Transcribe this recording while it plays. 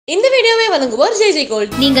இந்த வீடியோவை வழங்குவோர் ஜெய்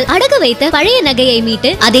கோல்ட். நீங்கள் அடகு வைத்த பழைய நகையை மீட்டு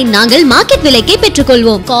அதை நாங்கள் மார்க்கெட் விலைக்கே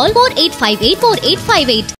பெற்றுக்கொள்வோம். கால்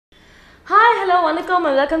 48584858. ஹாய் ஹலோ வணக்கம்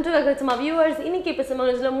அண்ட் வெல்கம் டு KalakkalcinemaVideos. இன்னைக்கு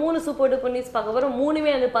எபிசோட்ல மூணு சூப்பர் டூப்பர் நியூஸ் பார்க்க போறோம்.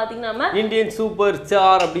 மூணுமே வந்து பாத்தீங்கன்னா இந்தியன் சூப்பர்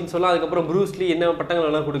ஸ்டார் அப்படின்னு சொல்லலாம். அதுக்கப்புறம் ப்ரூஸ்லி என்ன பட்டங்கள்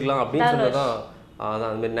வேணா கொடுக்கலாம் அப்படின்னு சொன்னதான். அதான்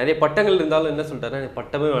அந்த மாதிரி நிறைய பட்டங்கள் இருந்தாலும் என்ன சொல்லிட்டாரு,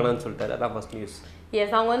 பட்டமே வேணாம்னு சொல்லிட்டாரு. அதான் ஃபர்ஸ்ட் நியூஸ்.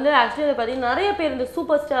 எஸ், அவங்க வந்து ஆக்சுவலி பார்த்தீங்கன்னா நிறைய பேர் இந்த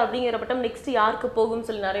சூப்பர் ஸ்டார் அப்படிங்கிற பட்டம் நெக்ஸ்ட் யாருக்கு போகும்னு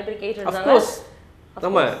சொல்லி நிறைய பேர் கேட்டுருந்தாங்க.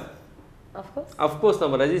 அஃப்கோர்ஸ்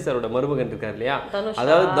நம்ம ரஜி சாரோட மருமகன் இருக்கார் இல்லையா,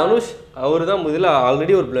 அதாவது தனுஷ். அவர் தான் முதல்ல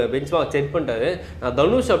ஆல்ரெடி ஒரு பெஞ்ச் மார்க் செட் பண்ணிட்டாரு. நான்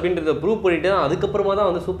தனுஷ் அப்படின்றத ப்ரூவ் பண்ணிட்டு தான் அதுக்கப்புறமா தான்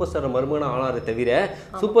வந்து சூப்பர் ஸ்டார் மருமகன் ஆனாரே தவிர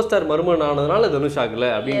சூப்பர் ஸ்டார் மருமகன் ஆனதுனால தனுஷ்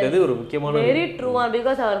ஆகல அப்படின்றது ஒரு முக்கியமான வெரி ட்ரூவா.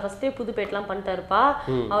 பிகாஸ் அவர் ஃபர்ஸ்டே புதுப்பேட்லாம் பண்ணிட்டாருப்பா.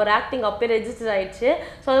 அவர் ஆக்டிங் அப்பயே ரெஜிஸ்டர் ஆயிடுச்சு.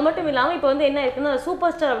 ஸோ அது மட்டும் இல்லாமல் இப்போ வந்து என்ன இருக்குன்னா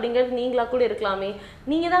சூப்பர் ஸ்டார் அப்படிங்கிறது நீங்களா கூட இருக்கலாமே.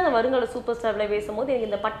 நீங்க தான் அந்த வருங்கால சூப்பர் ஸ்டார்ல பேசும்போது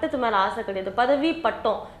எனக்கு இந்த பட்டத்து மேல ஆசை கிடையாது. பதவி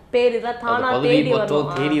பட்டம் பேர் தான் தானா தேடி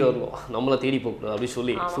வரும், நம்மள தேடி போகக்கூடாது அப்படின்னு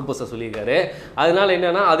சொல்லி சூப்பர் ஸ்டார் சொல்லியிருக்காரு. அதனால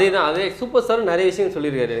என்னன்னா அதே சூப்பர் ஸ்டார் நிறைய விஷயம்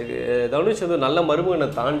சொல்லியிருக்காரு. தனுஷ் வந்து நல்ல மருமகனை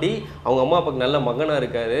தாண்டி அவங்க அம்மா அப்பாவுக்கு நல்ல மகனா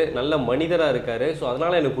இருக்காரு, நல்ல மனிதரா இருக்காரு. ஸோ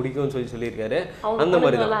அதனால எனக்கு பிடிக்கும்னு சொல்லியிருக்காரு. அந்த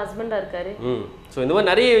மாதிரி தான் ஹஸ்பண்டா இருக்காரு. ஸோ இந்த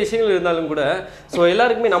மாதிரி நிறைய விஷயங்கள் இருந்தாலும் கூட ஸோ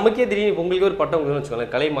எல்லாருக்குமே நமக்கே திடீர்னு உங்களுக்கு ஒரு பட்டம் கொடுக்கணும்னு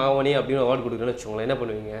வச்சுக்கோங்களேன், கலை மாவனி அப்படின்னு அவார்டு கொடுக்கணும்னு வச்சுக்கோங்களேன், என்ன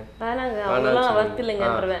பண்ணுவீங்க?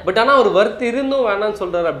 பட் ஆனால் அவர் வர்த்து இருந்தும் வேணாம்னு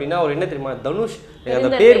சொல்றாரு அப்படின்னா அவர் என்ன தெரியுமா, தனுஷ் அந்த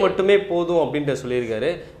பேர் மட்டுமே போதும் அப்படின்ற சொல்லியிருக்காரு.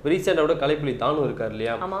 ரீசெண்டாக கலைப்புலி தானும் இருக்காரு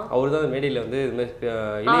இல்லையா, அவர் தான் மேடையில் வந்து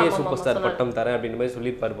இளைய சூப்பர் ஸ்டார் பட்டம் தரேன் அப்படின்ற மாதிரி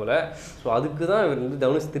சொல்லியிருப்பார் போல. ஸோ அதுக்கு தான் இவர் வந்து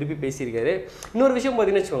தனுஷ் திருப்பி பேசியிருக்காரு. இன்னொரு விஷயம்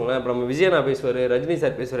பார்த்தீங்கன்னு வச்சுக்கோங்களேன், இப்போ நம்ம விஜயனா பேசுவார், ரஜினி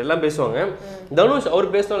சார் பேசுவார், எல்லாம் பேசுவாங்க. தனுஷ்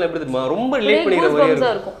அவர் பேசினாலும் எப்படி தெரியுமா, ரொம்ப ரிலேட் பண்ணிக்கிற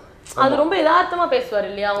மாதிரி இருக்கும். அது ரொம்ப யதார்த்தமா பேசுவார்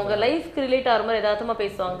இல்லையா, அவங்க லைஃப்க்கு ரிலேட் ஆகிற மாதிரி யதார்த்தமா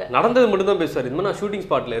பேசுவாங்க. நடந்தது மட்டும் தான் பேசுவார். இந்த மாதிரி நான் ஷூட்டிங்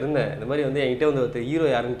ஸ்பாட்ல இருந்தேன், இந்த மாதிரி வந்து என்கிட்ட வந்து ஹீரோ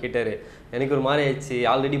யாருன்னு கேட்டாரு. எனக்கு ஒரு மாதிரி ஆயிடுச்சு,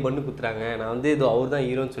 ஆல்ரெடி பண்ணு குத்துறாங்க, நான் வந்து இது அவர் தான்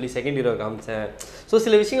ஹீரோன்னு சொல்லி செகண்ட் ஹீரோ காமிச்சேன். ஸோ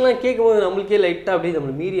சில விஷயங்கள்லாம் கேட்கும்போது நம்மளுக்கே லைட்டாக அப்படியே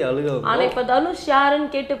நம்ம மீறி அழுக. ஆனால் இப்போ தனுஷ் யாருன்னு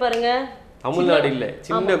கேட்டு பாருங்க, தமிழ்நாடு இல்ல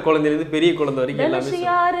சின்ன குழந்தையிலிருந்து பெரிய குழந்தை வரைக்கும் எல்லாமே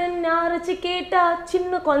யாருன்னு கேட்டா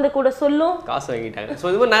சின்ன குழந்தை கூட சொல்லும், காசு வாங்கிட்டாங்க. ஸோ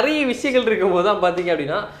இது மாதிரி நிறைய விஷயங்கள் இருக்கும் போது தான் பார்த்தீங்க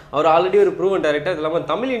அப்படின்னா அவர் ஆல்ரெடி ஒரு ப்ரூவன் டைரக்டர். அது இல்லாமல்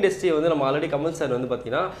தமிழ் இண்டஸ்ட்ரியை வந்து நம்ம ஆல்ரெடி கமல் சார் வந்து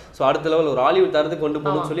பார்த்தீங்கன்னா ஸோ அடுத்த லெவல் ஒரு ஹாலிவுட் தரத்துக்கு கொண்டு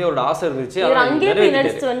போகணும்னு சொல்லி அவரோட ஆசை இருந்துச்சு.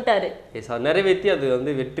 நிறைவேற்றி அது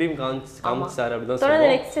வந்து வெற்றியும் காமிச்சார் அப்படின்னு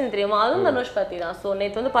தான் நெக்ஸ்ட் தெரியுமா. அதுவும் தனுஷ் பத்தி தான். ஸோ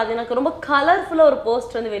நேற்று வந்து பார்த்தீங்கன்னா ரொம்ப கலர்ஃபுல்லாக ஒரு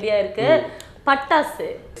போஸ்ட் வந்து வெளியா இருக்கு. பட்டாசு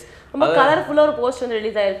ரொம்ப கலர்ஃபுல்லா ஒரு போஸ்ட் வந்து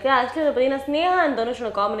ரிலீஸ் ஆயிருக்கு. ஆக்சுவலி பார்த்தீங்கன்னா ஸ்னேகா அண்ட்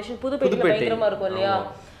தனுஷோட காம்பினேஷன் புதுப்பேட்டையில பயங்கரமா இருக்கும் இல்லையா.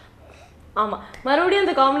 ஆமா, மறுபடியும்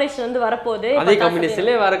அந்த காம்பினேஷன் வந்து வரப்போகுது. அதே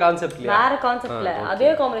காம்பினேஷன்ல வேற கான்செப்ட்ல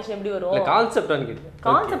அதே காம்பினேஷன் எப்படி வரும், இல்ல கான்செப்டான்னு கேட்டேன்.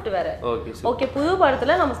 கான்செப்ட் வேற. ஓகே, புது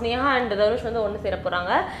படத்துல நம்ம ஸ்னேகா அண்ட் தனுஷ் வந்து ஒன்னு சேர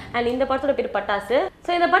போறாங்க. அண்ட் இந்த படத்தோட பேர் பட்டாசு.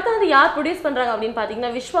 சோ இந்த படத்தை வந்து யார் ப்ரொடியூஸ் பண்றாங்க அப்படின்னு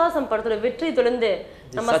பாத்தீங்கன்னா விஸ்வாசம் படத்தோட வெற்றி தொடர்ந்து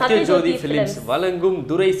நம்ம சத்யஜோதி ஃபிலிம்ஸ் வழங்கும்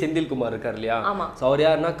துரை செந்தில்குமார் இருக்கார் இல்லையா. சோ அவர்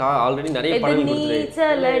யாருன்னா ஆல்ரெடி நிறைய படங்கள்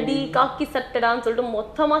கொடுத்திருக்காரு. காக்கி சட்டடான்னு சொல்லிட்டு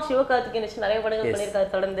மொத்தமா சிவகார்த்திகேயன் வச்சு நிறைய படங்கள் பண்ணிருக்காரு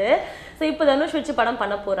தொடர்ந்து. சோ இப்போ தனுஷ் வச்சு படம்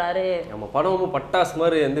பண்ண போறாரு. நம்ம படமும் பட்டாசு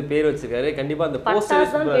மாதிரி வந்து பேர் வச்சிருக்காரு. கண்டிப்பா அந்த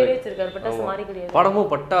போஸ்டர் தான் பேர் வச்சிருக்காரு, பட்டாசு மாதிரி கிடையாது. படமும்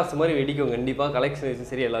பட்டாசு மாதிரி வெடிக்கும் கண்டிப்பா, கலெக்ஷன்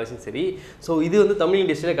சரி எல்லா விஷயம் சரி. சோ இது வந்து தமிழ்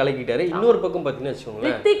இண்டஸ்ட்ரியில கலக்கிட்டாரு. இன்னொரு பக்கம் பாத்தீங்கன்னா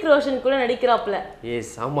வச்சுக்கோங்களேன், ரித்திக் ரோஷன் கூட நடிக்கிறாப்ல.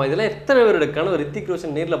 எஸ் ஆமா, இதெல்லாம் எத்தனை பேரோட கனவு ரித்திக்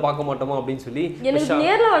ரோஷன் நேர்ல பார்க்க மாட்டோமா அப்படின்னு சொல்லி.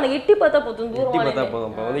 நேர்ல வந்து எட்டி பார்த்தா போதும், எட்டி பார்த்தா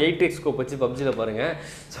போதும். இப்போ வந்து 8x ஸ்கோப் வச்சு பப்ஜில பாருங்க.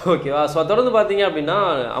 ஸோ ஓகேவா. ஸோ தொடர்ந்து பார்த்தீங்க அப்படின்னா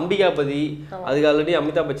அம்பிகாபதி, அதுக்கு ஆல்ரெடி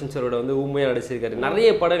அமிதாப் பச்சன் சாரோட வந்து ஊமையாக நடிச்சிருக்காரு. நிறைய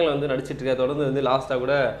படங்களை வந்து நடிச்சிட்டு இருக்காரு. தொடர்ந்து வந்து லாஸ்ட்டாக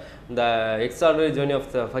கூட இந்த extraordinary journey of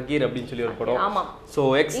the fakir அப்படின்னு சொல்லி ஒரு படம். ஆமா, ஸோ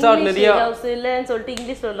எக்ஸ்ட்ராடினரியா இல்லைன்னு சொல்லிட்டு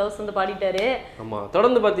இங்கிலீஷ்ல லவ்ஸ் வந்து பாடிட்டாரு. ஆமா,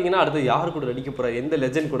 தொடர்ந்து பார்த்தீங்கன்னா அடுத்து யார் கூட நடிக்க போறாரு, எந்த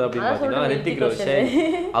லெஜெண்ட் கூட அப்படின்னு பார்த்தீங்கன்னா ரித்திக் ரோஷன்.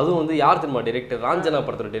 அதுவும் வந்து யார் தெரியுமா டைரக்டர், ராஞ்சனா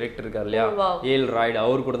படத்தோட டைரக்டர் இருக்கார் இல்லையா, ஏல் ராய்டு,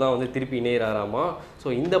 அவர் கூட தான் வந்து திருப்பி இணையறாராமா. ஸோ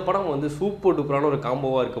இந்த படம் வந்து சூப்பர் டூப்பரான ஒரு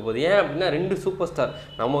காம்போவாக இருக்க போது. ஏன் அப்படின்னா ரெண்டு சூப்பர் ஸ்டார்,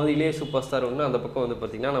 நம்ம வந்து இளைய சூப்பர் ஸ்டார் ஒன்று, அந்த பக்கம் வந்து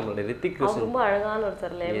பார்த்தீங்கன்னா நம்மளுடைய ரித்திக் ரோஷன் ரொம்ப அழகான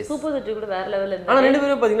ஒருத்தர். சூப்பர் ஸ்டார் கூட வேற லெவலில் இருக்கு. ஆனால் ரெண்டு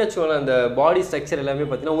பேரும் பார்த்தீங்கன்னா வச்சுக்கோங்களேன், அந்த பாடி ஸ்ட்ரக்சர் எல்லாமே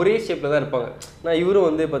பார்த்தீங்கன்னா ஒரே ஷேப்ல தான் இருப்பாங்க. நான் இவரும்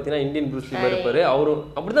வந்து பார்த்தீங்கன்னா இந்தியன் ப்ரூஸ்லி மாதிரி இருப்பாரு, அவரும்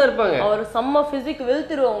அப்படிதான் இருப்பாங்க. அவர் செம்ம ஃபிசிக்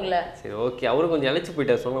வெளுத்துருவாங்கல்ல. சரி ஓகே, அவரும் கொஞ்சம் இழைச்சி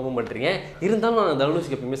போயிட்டார், சொல்ல மாட்டீங்க. இருந்தாலும் நான்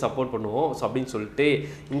தனுஷ்க்கு எப்பயுமே சப்போர்ட் பண்ணுவோம். ஸோ அப்படின்னு சொல்லிட்டு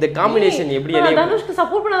இந்த காம்பினேஷன் எப்படி தனுஷ்க்கு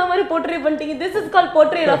சப்போர்ட் பண்ணாத மாதிரி போர்ட்ரே பண்ணிட்டீங்க. This is call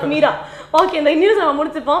portrait of Meera. Okay, இந்த நியூஸ் நம்ம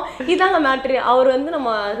முடிச்சுப்போம். இதாங்க மேட்ரு. அவர் வந்து நம்ம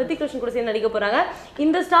ரித்திக் ரோஷன் கூட சேர்ந்து நடிக்க போறாங்க.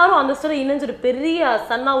 இந்த ஸ்டாரும் அந்த ஸ்டாரும் இன்னும் ஒரு பெரிய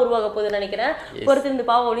சன்னா உருவாக போகுதுன்னு நினைக்கிறேன். பொறுத்து இருந்து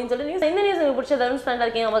பாவம் அப்படின்னு சொல்லிட்டு இந்த நியூஸ் உங்களுக்கு பிடிச்ச தனுஷ் ஃபேனா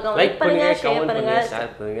இருக்கீங்க, லைக் பண்ணுங்க, ஷேர்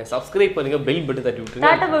பண்ணுங்க, சப்ஸ்கிரைப் பண்ணுங்க, பெல் பட்டன் தட்டி விட்டுருங்க.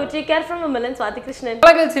 Tata bye by, care from Milan Swathi Krishnan.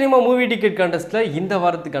 Kalakkal cinema movie ticket கான்டெஸ்ட்ல இந்த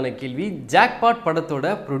வாரத்துக்கான கேள்வி, ஜாக்பாட்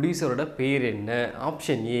படத்தோட ப்ரொடியூசரோட பேர் என்ன?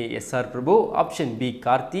 Option A SR Prabhu, option B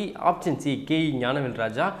Karthi, option C KE Gnanavel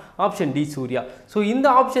Raja, option D Surya. So இந்த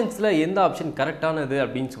ஆப்ஷன்ஸ்ல எந்த ஆப்ஷன் கரெக்டானது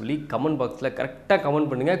அப்படின்னு சொல்லி கமெண்ட் பாக்ஸில் கரெக்டாக கமெண்ட்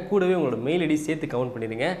பண்ணுங்கள். கூடவே உங்களோட மெயில் ஐடி சேர்த்து கமெண்ட்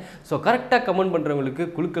பண்ணிடுங்க. ஸோ கரெக்டாக கமெண்ட் பண்ணுறவங்களுக்கு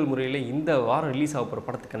குலுக்கல் முறையில் இந்த வாரம் ரிலீஸ் ஆக போகிற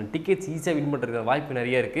படத்துக்கான டிக்கெட்ஸ் ஈஸியாக வின் பண்ணுறதுக்கான வாய்ப்பு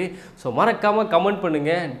நிறைய இருக்குது. ஸோ மறக்காமல் கமெண்ட்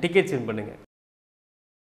பண்ணுங்கள், டிக்கெட்ஸ் வின் பண்ணுங்கள்.